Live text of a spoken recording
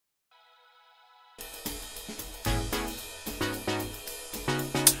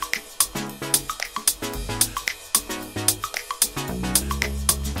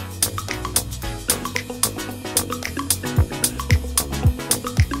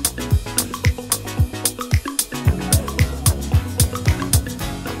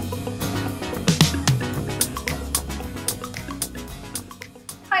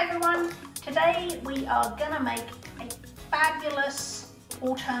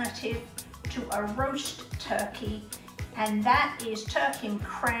alternative to a roast turkey, and that is turkey and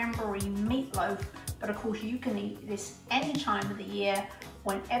cranberry meatloaf. But of course you can eat this any time of the year,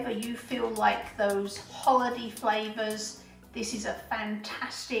 whenever you feel like those holiday flavors. This is a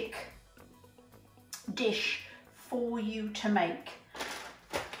fantastic dish for you to make.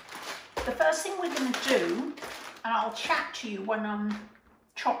 The first thing we're going to do, and I'll chat to you when I'm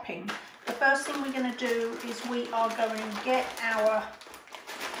chopping, the first thing we're going to do is we are going to get our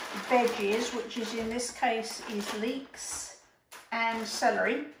veggies, which is in this case is leeks and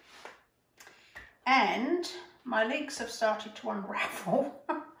celery. And my leeks have started to unravel,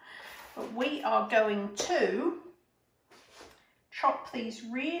 but we are going to chop these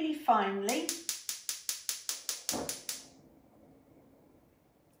really finely,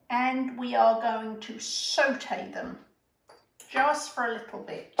 and we are going to saute them just for a little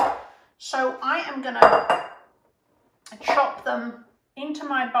bit. So I am going to chop them into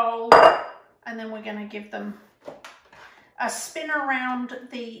my bowl, and then we're going to give them a spin around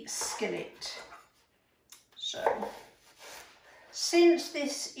the skillet. So since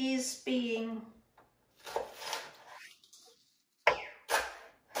this is being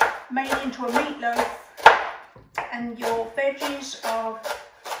made into a meatloaf and your veggies are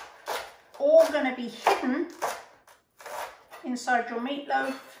all going to be hidden inside your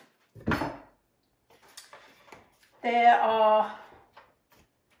meatloaf, there are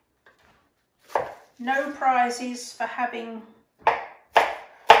no prizes for having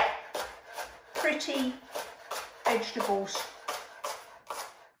pretty vegetables.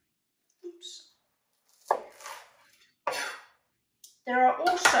 Oops. There are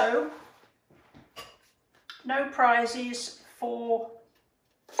also no prizes for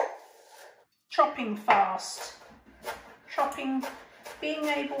chopping fast. Being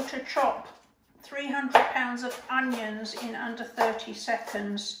able to chop 300 pounds of onions in under 30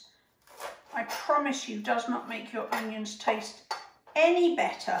 seconds, I promise you, does not make your onions taste any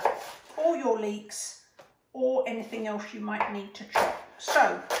better, or your leeks, or anything else you might need to chop.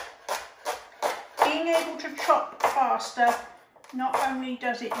 So, being able to chop faster, not only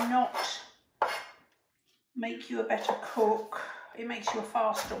does it not make you a better cook, it makes you a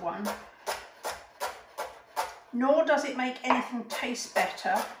faster one, nor does it make anything taste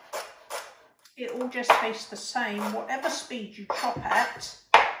better. It all just tastes the same, whatever speed you chop at.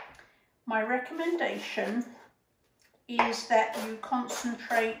 My recommendation is that you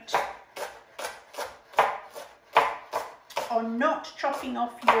concentrate on not chopping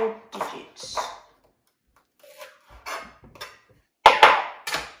off your digits.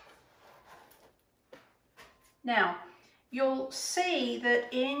 Now, you'll see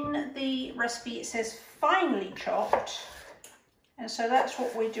that in the recipe it says finely chopped, and so that's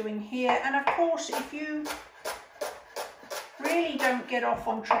what we're doing here. And of course, if you really don't get off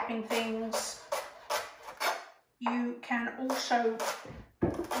on chopping things, you can also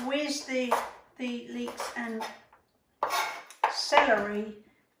whiz the leeks and celery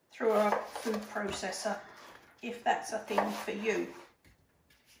through a food processor, if that's a thing for you.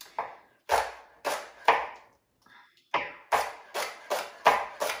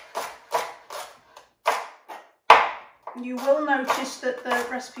 You will notice that the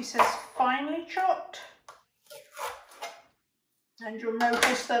recipe says finely chopped, and you'll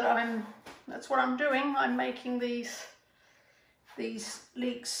notice that that's what I'm doing. I'm making these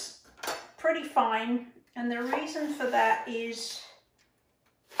leeks pretty fine, and the reason for that is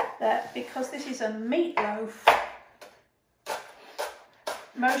that because this is a meatloaf,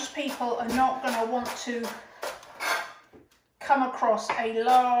 most people are not going to want to come across a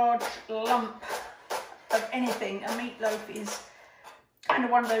large lump of anything. A meatloaf is kind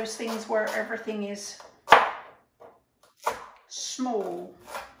of one of those things where everything is small,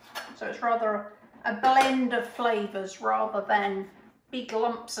 so it's rather a blend of flavors rather than big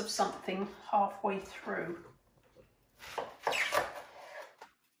lumps of something halfway through.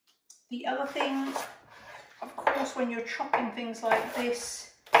 The other thing, of course, when you're chopping things like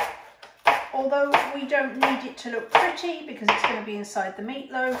this, although we don't need it to look pretty because it's going to be inside the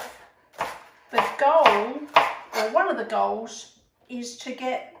meatloaf, the goal, or one of the goals, is to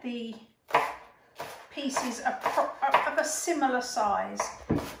get the pieces of a similar size,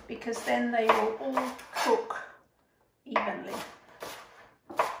 because then they will all cook evenly.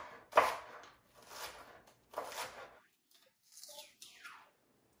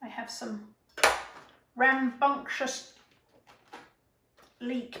 I have some rambunctious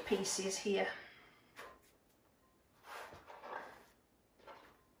leek pieces here.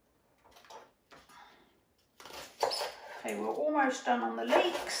 Okay, we're almost done on the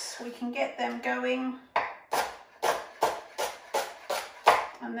leeks. We can get them going.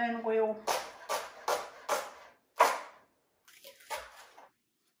 and then we'll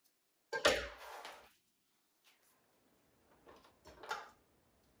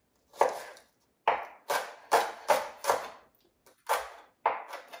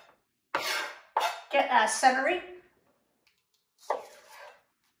get our celery.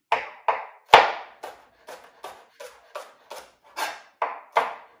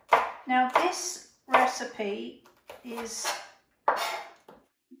 Now this recipe is,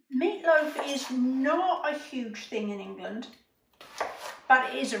 meatloaf is not a huge thing in England,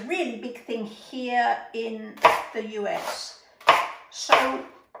 but it is a really big thing here in the US. So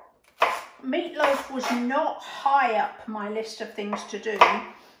meatloaf was not high up my list of things to do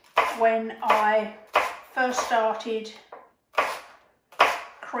when I first started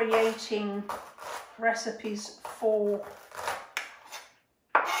creating recipes for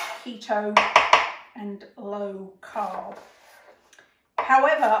keto and low carb.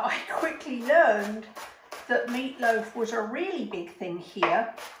 However, I quickly learned that meatloaf was a really big thing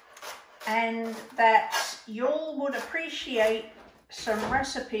here, and that y'all would appreciate some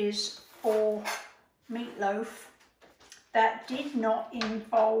recipes for meatloaf that did not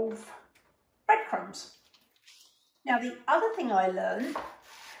involve breadcrumbs. Now, the other thing I learned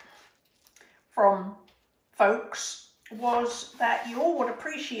from folks was that you all would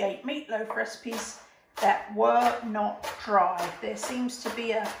appreciate meatloaf recipes that were not dry. There seems to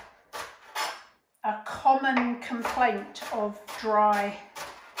be a common complaint of dry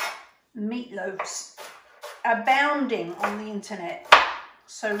meatloaves abounding on the internet.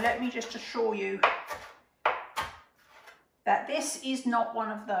 So let me just assure you that this is not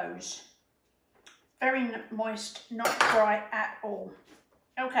one of those. Very moist, not dry at all.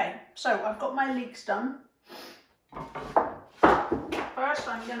 Okay, so I've got my leeks done. First,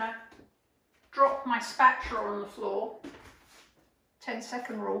 I'm gonna drop my spatula on the floor.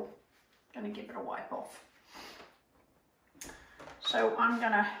 10-second rule. Gonna give it a wipe off. So I'm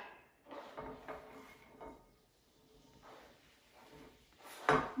gonna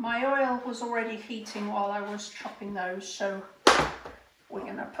my oil was already heating while I was chopping those, so we're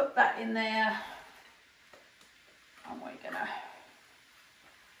gonna put that in there, and we're gonna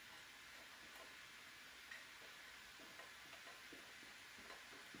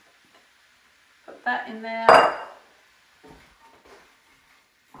put that in there.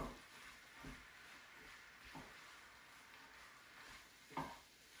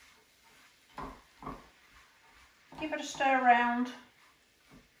 Give it a stir around.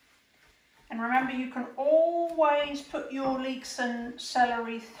 And remember, you can always put your leeks and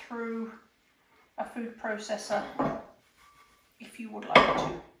celery through a food processor if you would like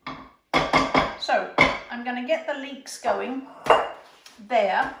to. So I'm going to get the leeks going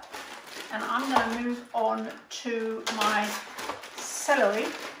there, and I'm going to move on to my celery,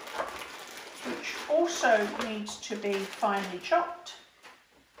 which also needs to be finely chopped.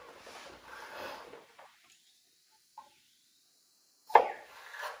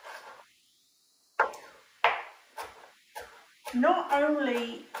 Not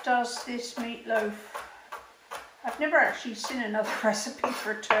only does this meatloaf, I've never actually seen another recipe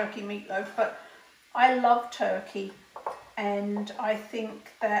for a turkey meatloaf, but I love turkey, and I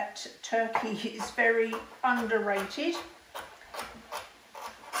think that turkey is very underrated.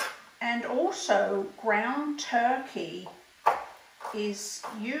 And also, ground turkey is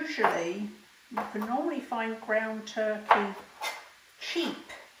usually, you can normally find ground turkey cheap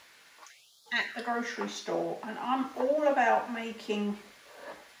at the grocery store, and I'm all about making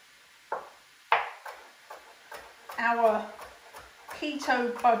our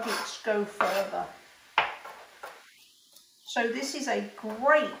keto budgets go further. So this is a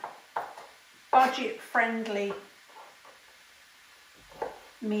great budget-friendly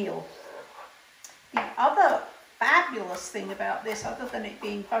meal. The other fabulous thing about this, other than it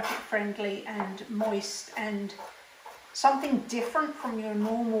being budget-friendly and moist and something different from your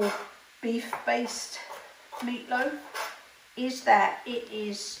normal beef-based meatloaf, is that it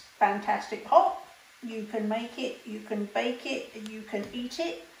is fantastic hot. You can make it, you can bake it, you can eat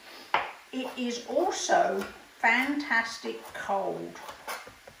it. It is also fantastic cold.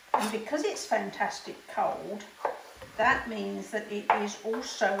 And because it's fantastic cold, that means that it is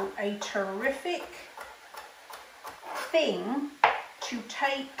also a terrific thing to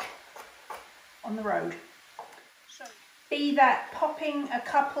take on the road. So, be that popping a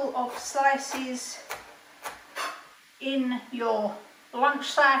couple of slices in your lunch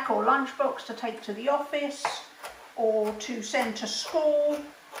sack or lunchbox to take to the office, or to send to school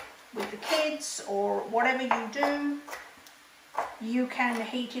with the kids, or whatever you do. You can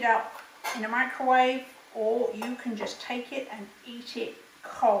heat it up in a microwave, or you can just take it and eat it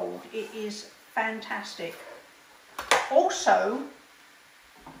cold. It is fantastic. Also,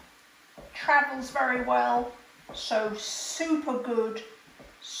 travels very well, so super good,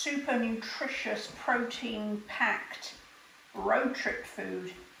 super nutritious, protein packed road trip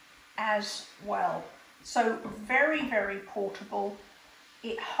food as well. So very, very portable.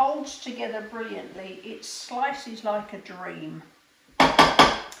 It holds together brilliantly. It slices like a dream.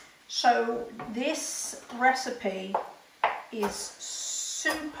 So this recipe is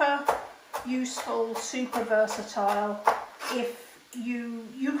super useful, super versatile. If you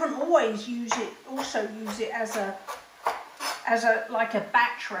can always use it, also use it as a like a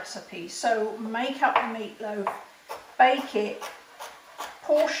batch recipe. So make up the meatloaf, bake it,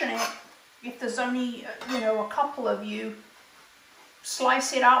 portion it. If there's only a couple of you,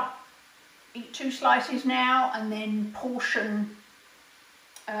 slice it up, eat 2 slices now, and then portion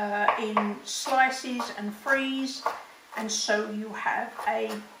in slices and freeze, and so you have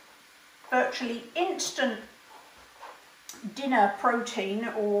a virtually instant dinner protein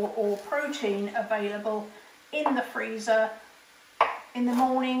or protein available in the freezer. In the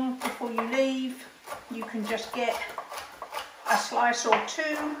morning before you leave, you can just get a slice or 2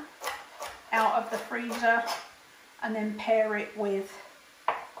 out of the freezer and then pair it with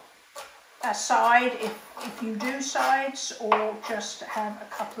a side if you do sides, or just have a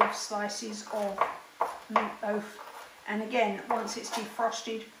couple of slices of meatloaf. And again, once it's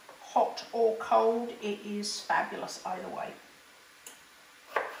defrosted, hot or cold, it is fabulous either way.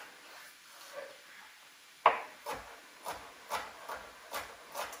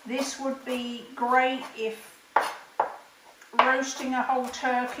 This would be great if roasting a whole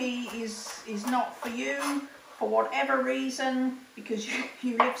turkey is not for you, for whatever reason, because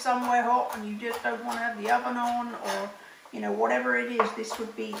you live somewhere hot and you just don't want to have the oven on, or whatever it is. This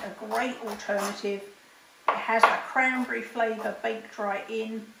would be a great alternative. It has a cranberry flavour baked right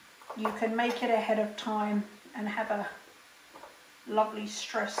in. You can make it ahead of time and have a lovely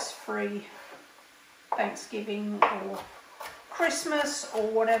stress-free Thanksgiving or Christmas or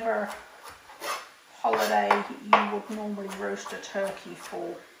whatever holiday you would normally roast a turkey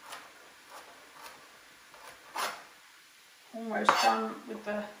for. Almost done with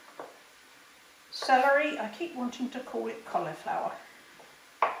the celery. I keep wanting to call it cauliflower.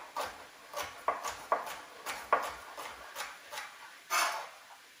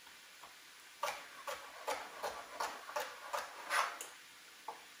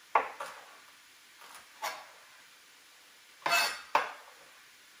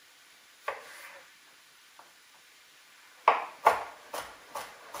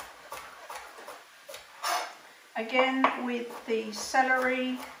 Again, with the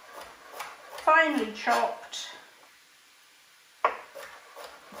celery finely chopped,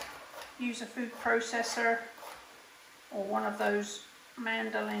 use a food processor or one of those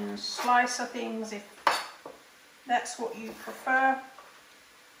mandolin slicer things if that's what you prefer.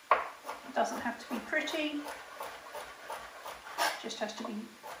 It doesn't have to be pretty, it just has to be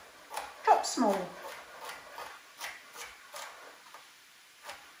chopped small.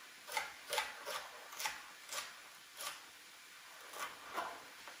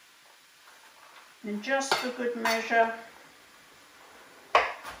 And just for good measure,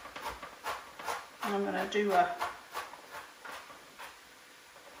 I'm going to do a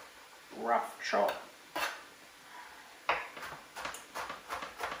rough chop.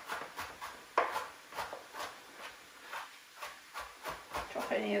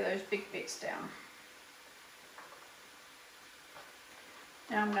 Chop any of those big bits down.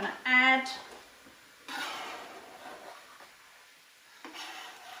 Now I'm going to add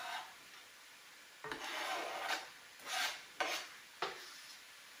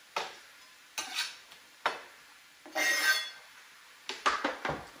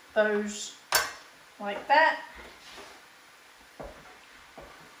those like that.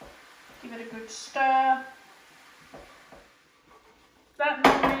 Give it a good stir.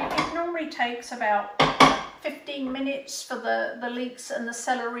 It normally takes about 15 minutes for the leeks and the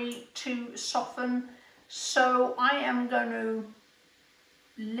celery to soften. So I am going to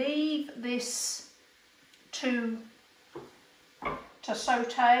leave this to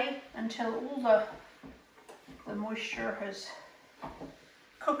saute until all the moisture has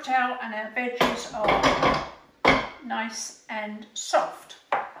cooked out and our veggies are nice and soft.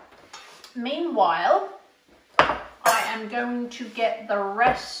 Meanwhile, I am going to get the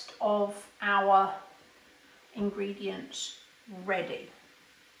rest of our ingredients ready.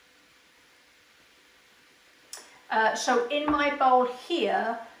 So in my bowl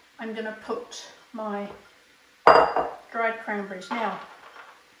here, I'm going to put my dried cranberries. Now,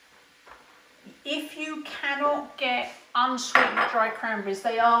 if you cannot get unsweetened dry cranberries.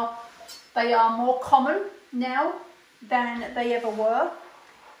 They are more common now than they ever were,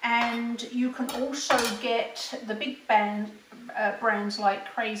 and you can also get the big brands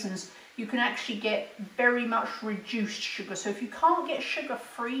like Craisins. You can actually get very much reduced sugar. So if you can't get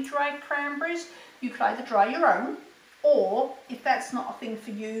sugar-free dried cranberries, you could either dry your own, or if that's not a thing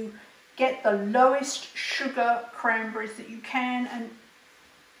for you, get the lowest sugar cranberries that you can. And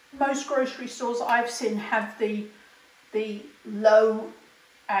most grocery stores I've seen have the low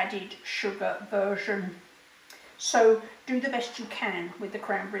added sugar version. So do the best you can with the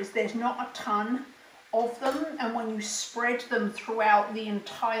cranberries. There's not a ton of them, and when you spread them throughout the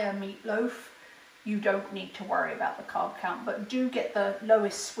entire meatloaf, you don't need to worry about the carb count, but do get the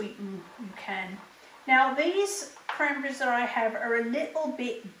lowest sweeten you can. Now these cranberries that I have are a little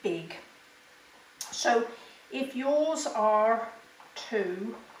bit big, so if yours are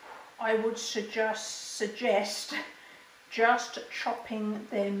too, I would suggest just chopping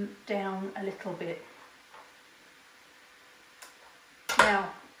them down a little bit. Now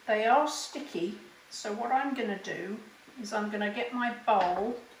they are sticky, so what I'm going to do is I'm going to get my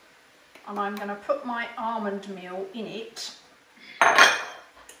bowl and I'm going to put my almond meal in it.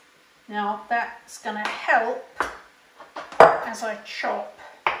 Now that's going to help as I chop.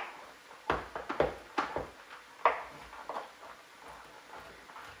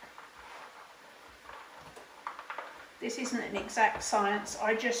 This isn't an exact science,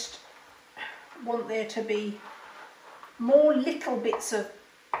 I just want there to be more little bits of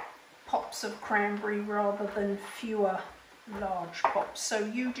pops of cranberry rather than fewer large pops. So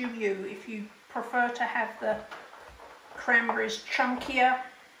you do you. If you prefer to have the cranberries chunkier,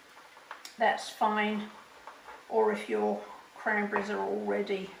 that's fine, or if your cranberries are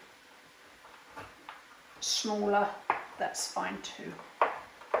already smaller, that's fine too.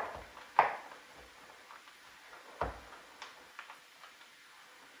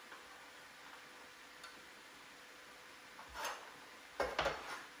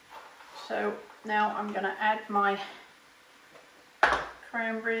 So now I'm going to add my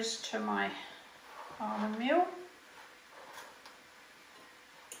cranberries to my almond meal.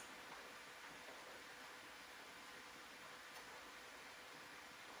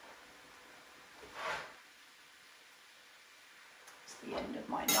 It's the end of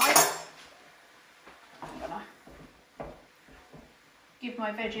my knife. I'm going to give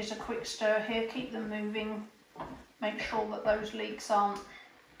my veggies a quick stir here, keep them moving, make sure that those leeks aren't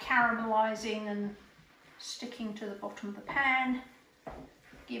caramelizing and sticking to the bottom of the pan.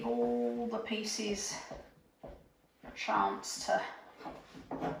 Give all the pieces a chance to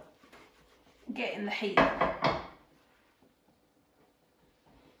get in the heat. I'm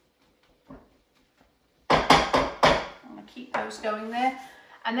going to keep those going there,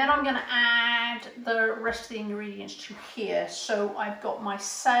 and then I'm going to add the rest of the ingredients to here. So I've got my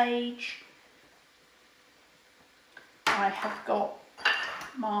sage, I have got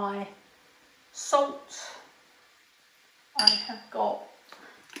my salt, I have got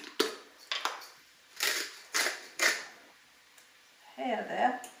hair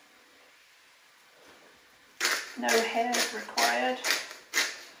there, no hairs required,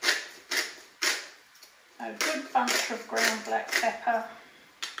 a good bunch of ground black pepper,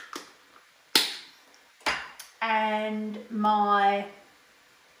 and my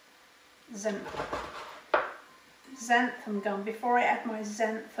xanthan gum. Before I add my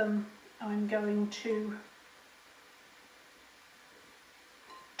xanthan, I'm going to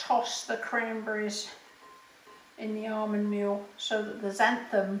toss the cranberries in the almond meal so that the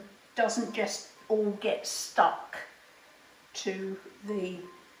xanthan doesn't just all get stuck to the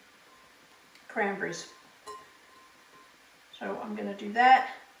cranberries. So I'm going to do that,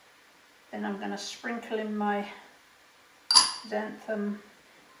 then I'm going to sprinkle in my xanthan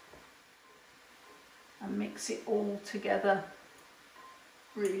and mix it all together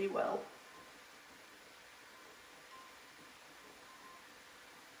really well.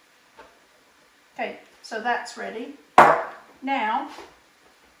 Okay, so that's ready. Now,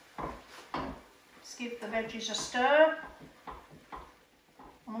 let's give the veggies a stir.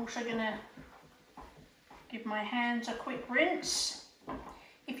 I'm also going to give my hands a quick rinse.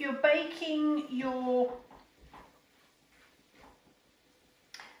 If you're baking your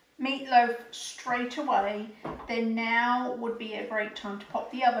meatloaf straight away, then now would be a great time to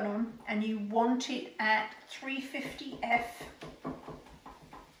pop the oven on, and you want it at 350F.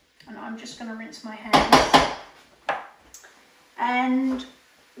 And I'm just going to rinse my hands. And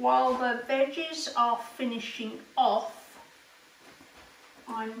while the veggies are finishing off,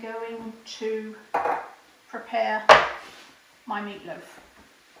 I'm going to prepare my meatloaf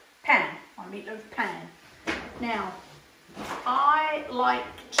pan. Now, I like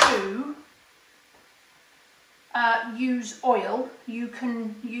to use oil. You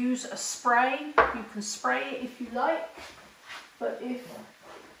can use a spray, you can spray it if you like, but if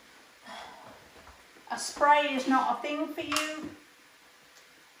a spray is not a thing for you,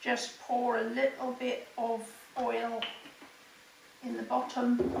 just pour a little bit of oil in the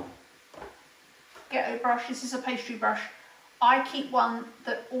bottom. Get a brush, this is a pastry brush. I keep one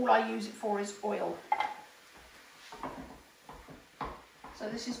that all I use it for is oil. So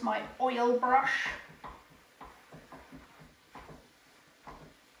this is my oil brush.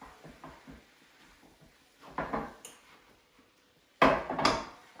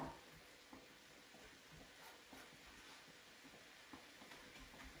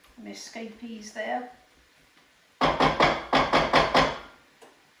 Escapees there.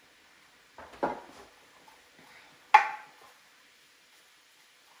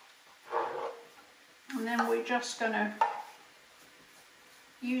 And then we're just going to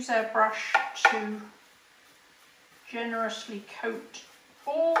use our brush to generously coat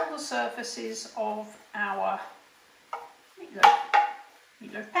all the surfaces of our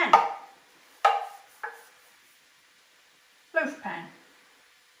meatloaf pan. Loaf pan.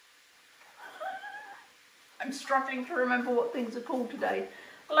 I'm struggling to remember what things are called today.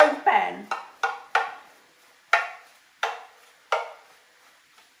 Loaf pan.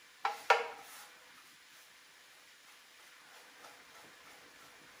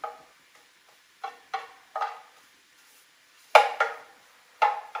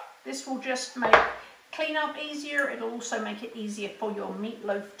 This will just make clean up easier. It'll also make it easier for your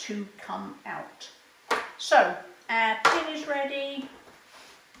meatloaf to come out. So our tin is ready.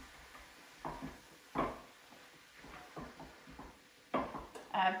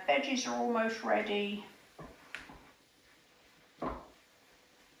 Our veggies are almost ready.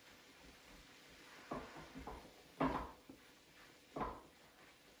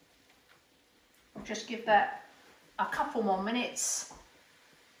 We'll just give that a couple more minutes,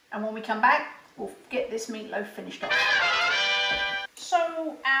 and when we come back, we'll get this meatloaf finished off.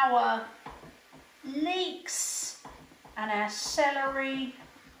 So our leeks and our celery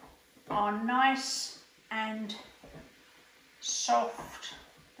are nice and soft.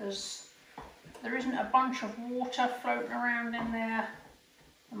 There isn't a bunch of water floating around in there.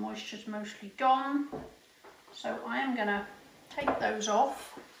 The moisture's mostly gone. So I am going to take those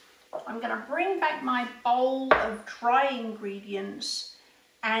off. I'm going to bring back my bowl of dry ingredients,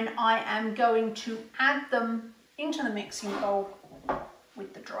 and I am going to add them into the mixing bowl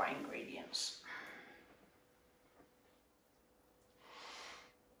with the dry ingredients.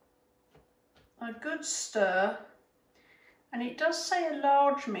 A good stir. And it does say a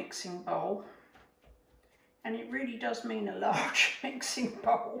large mixing bowl, and it really does mean a large mixing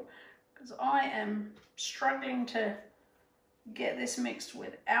bowl, because I am struggling to get this mixed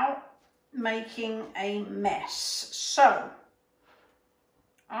without making a mess. So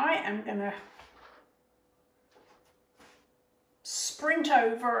I am going to sprint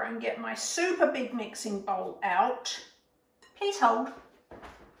over and get my super big mixing bowl out. Please hold.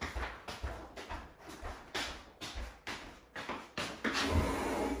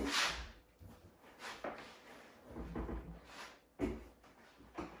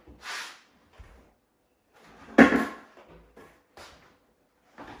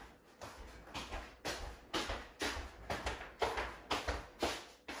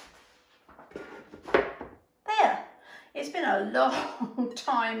 It's been a long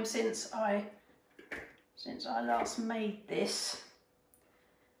time since I last made this.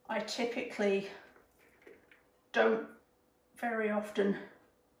 I typically don't very often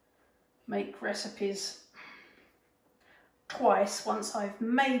make recipes twice. Once I've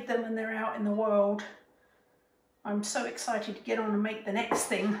made them and they're out in the world, I'm so excited to get on and make the next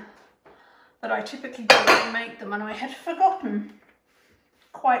thing that I typically don't make them, and I had forgotten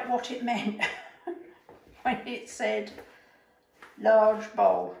quite what it meant when it said large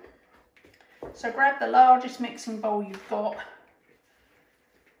bowl. So grab the largest mixing bowl you've got,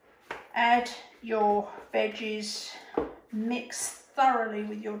 add your veggies, mix thoroughly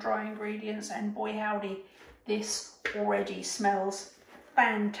with your dry ingredients, and boy howdy, this already smells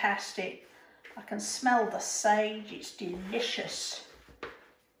fantastic. I can smell the sage, it's delicious.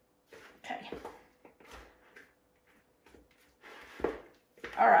 Okay.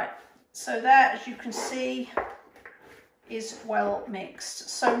 All right, so that, as you can see, is well mixed.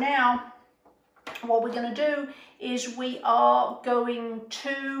 So now what we're going to do is we are going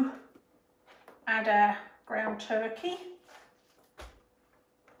to add our ground turkey.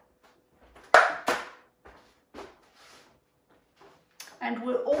 And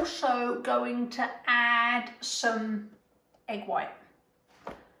we're also going to add some egg white.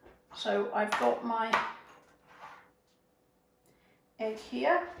 So I've got my egg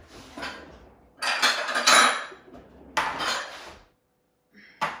here.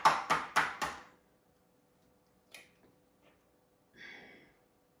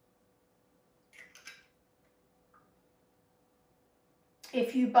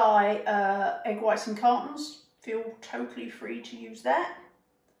 If you buy egg whites in cartons, feel totally free to use that.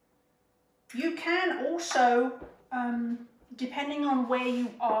 You can also, depending on where you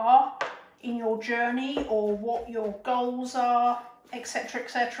are in your journey or what your goals are, etc.,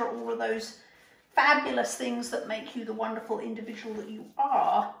 all of those fabulous things that make you the wonderful individual that you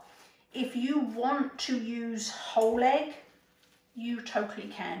are, if you want to use whole egg, you totally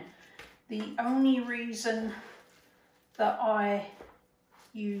can. The only reason that I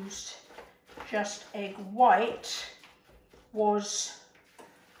used just egg white was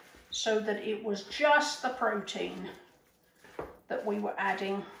so that it was just the protein that we were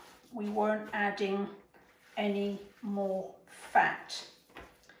adding. We weren't adding any more fat.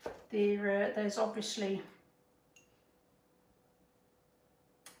 There's obviously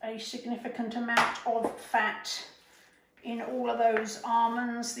a significant amount of fat in all of those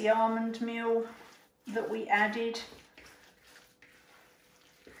almonds, the almond meal that we added.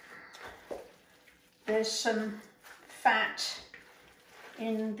 There's some fat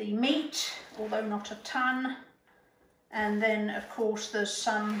in the meat, although not a ton. And then of course there's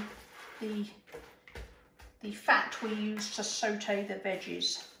some, the fat we use to saute the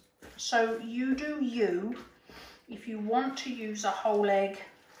veggies. So you do you. If you want to use a whole egg,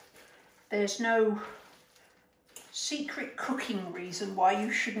 there's no secret cooking reason why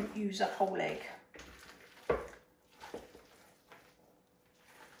you shouldn't use a whole egg.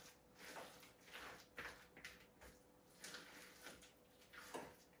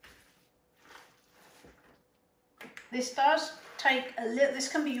 This does take a little, this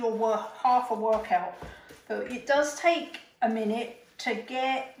can be your half a workout, but it does take a minute to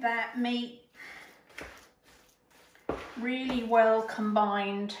get that meat really well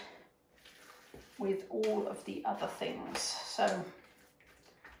combined with all of the other things. So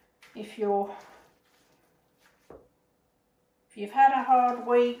if you've had a hard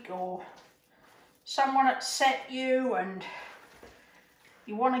week or someone upset you and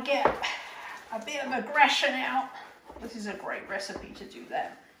you want to get a bit of aggression out, this is a great recipe to do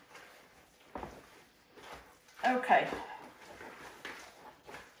that. Okay.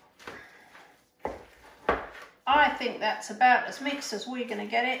 I think that's about as mixed as we're going to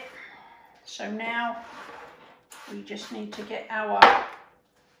get it. So now we just need to get our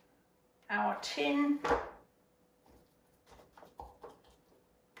tin,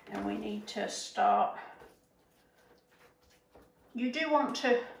 and we need to start. You do want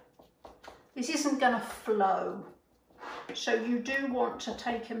to, this isn't going to flow, so you do want to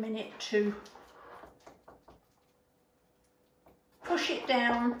take a minute to push it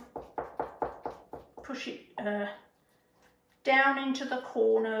down, push it down into the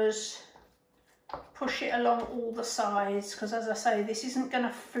corners, push it along all the sides, because as I say, this isn't going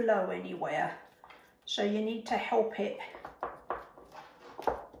to flow anywhere, so you need to help it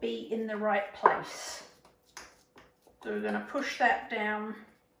be in the right place. So we're going to push that down,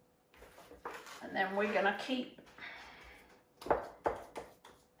 and then we're going to keep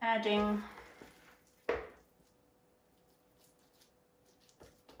adding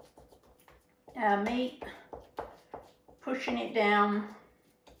our meat, pushing it down.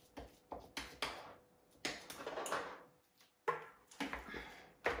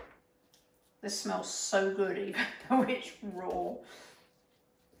 This smells so good even though it's raw.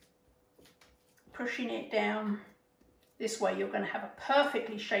 Pushing it down. This way you're going to have a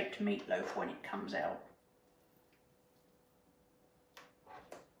perfectly shaped meatloaf when it comes out.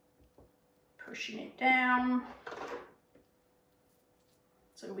 Pushing it down.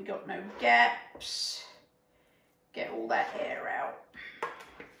 So we got no gaps. Get all that air out.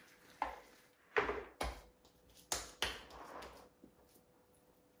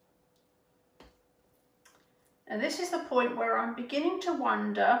 And this is the point where I'm beginning to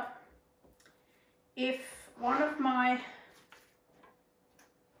wonder if one of my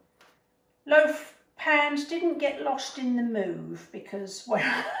loaf pans didn't get lost in the move, because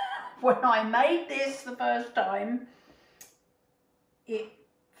when I made this the first time, it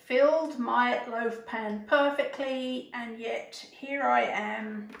filled my loaf pan perfectly, and yet here I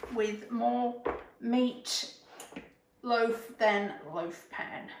am with more meat loaf than loaf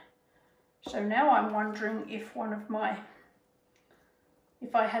pan. So now I'm wondering if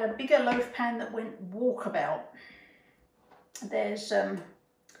if I had a bigger loaf pan that went walkabout. There's,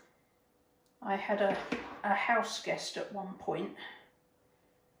 I had a house guest at one point,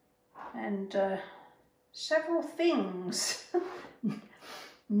 and several things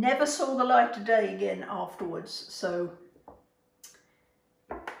never saw the light of day again afterwards. So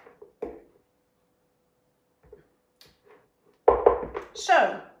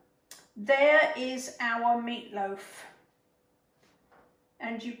there is our meatloaf.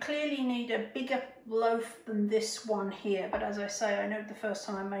 And you clearly need a bigger loaf than this one here. But as I say, I know the first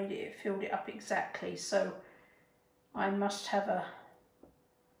time I made it, it filled it up exactly. So I must have a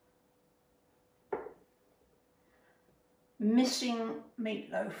missing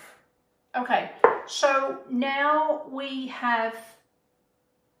meatloaf. Okay, so now we have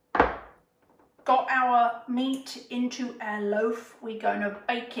got our meat into our loaf. We're going to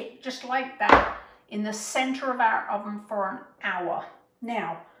bake it just like that in the center of our oven for an hour.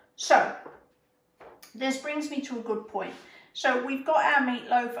 Now, so this brings me to a good point. So we've got our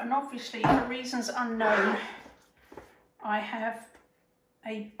meatloaf, and obviously for reasons unknown, I have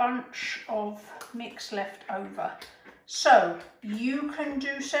a bunch of mix left over. So you can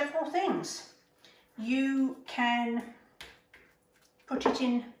do several things. You can put it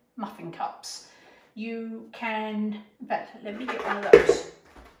in muffin cups. You can, in fact, let me get one of those.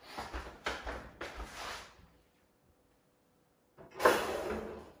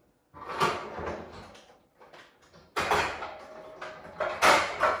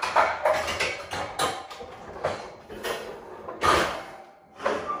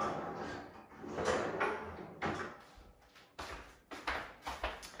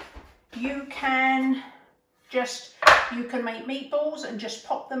 You can make meatballs and just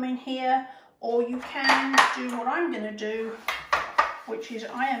pop them in here, or you can do what I'm going to do, which is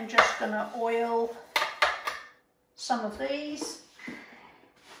I am just going to oil some of these.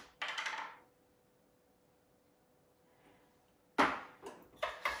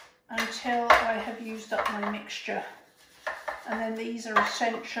 Until I have used up my mixture. And then these are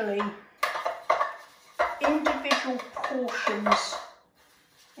essentially individual portions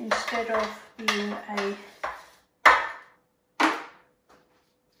instead of being a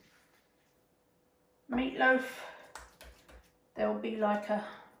meatloaf. There'll be like a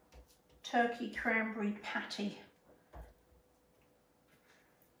turkey cranberry patty.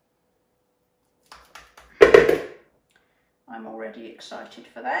 I'm already excited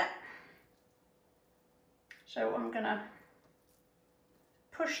for that. So I'm gonna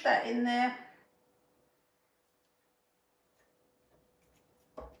push that in there.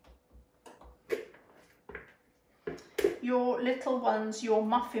 Your little ones, your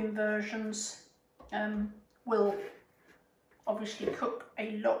muffin versions, will obviously cook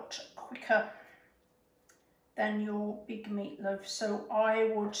a lot quicker than your big meatloaf. So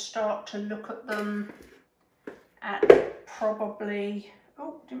I would start to look at them at probably,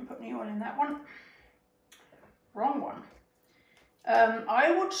 oh, didn't put any oil in that one, wrong one.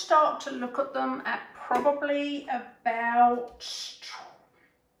 I would start to look at them at probably about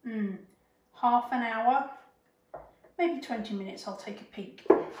half an hour, maybe 20 minutes. I'll take a peek.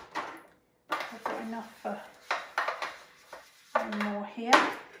 I've got enough for one more here.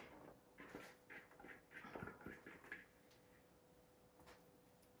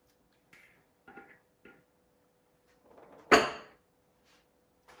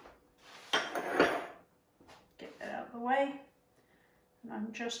 Get that out of the way. And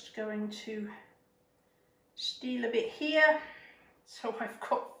I'm just going to steal a bit here. So I've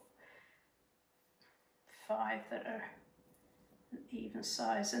got 5 that are an even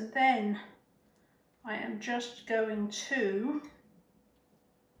size, and then I am just going to,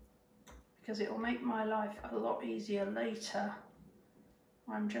 because it will make my life a lot easier later,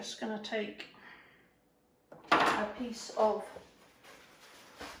 I'm just going to take a piece of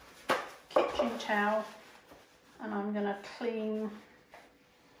kitchen towel and I'm going to clean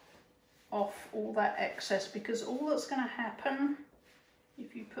off all that excess, because all that's going to happen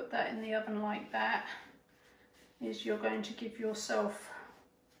if you put that in the oven like that is you're going to give yourself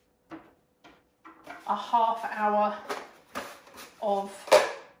a half hour of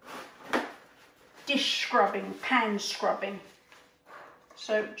dish scrubbing, pan scrubbing.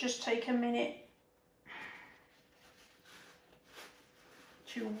 So just take a minute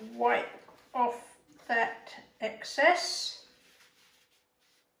to wipe off that excess.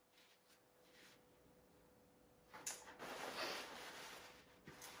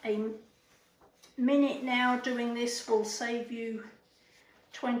 A minute now doing this will save you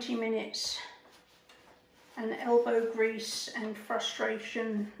 20 minutes and elbow grease and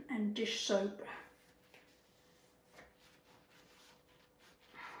frustration and dish soap.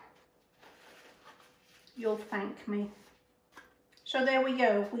 You'll thank me. So there we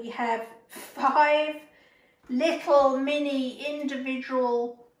go. We have 5 little mini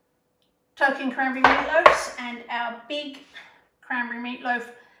individual turkey and cranberry meatloafs, and our big cranberry meatloaf,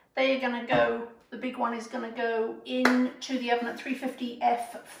 they are going to go, the big one is going to go into the oven at 350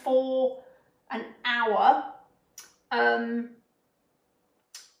 for an hour.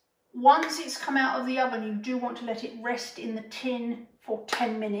 Once it's come out of the oven, you do want to let it rest in the tin for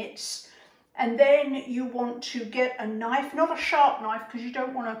 10 minutes. And then you want to get a knife, not a sharp knife because you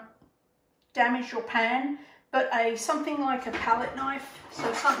don't want to damage your pan, but something like a palette knife,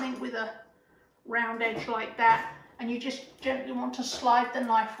 so something with a round edge like that, and you just gently want to slide the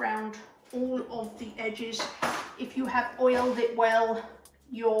knife round all of the edges. If you have oiled it well,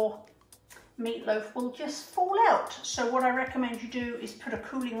 your meatloaf will just fall out. So what I recommend you do is put a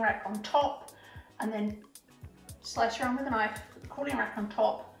cooling rack on top and then slice around with a knife, put the cooling rack on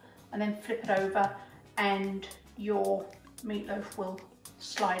top and then flip it over, and your meatloaf will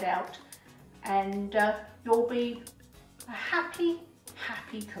slide out, and you'll be a happy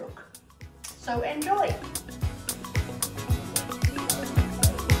cook. So enjoy.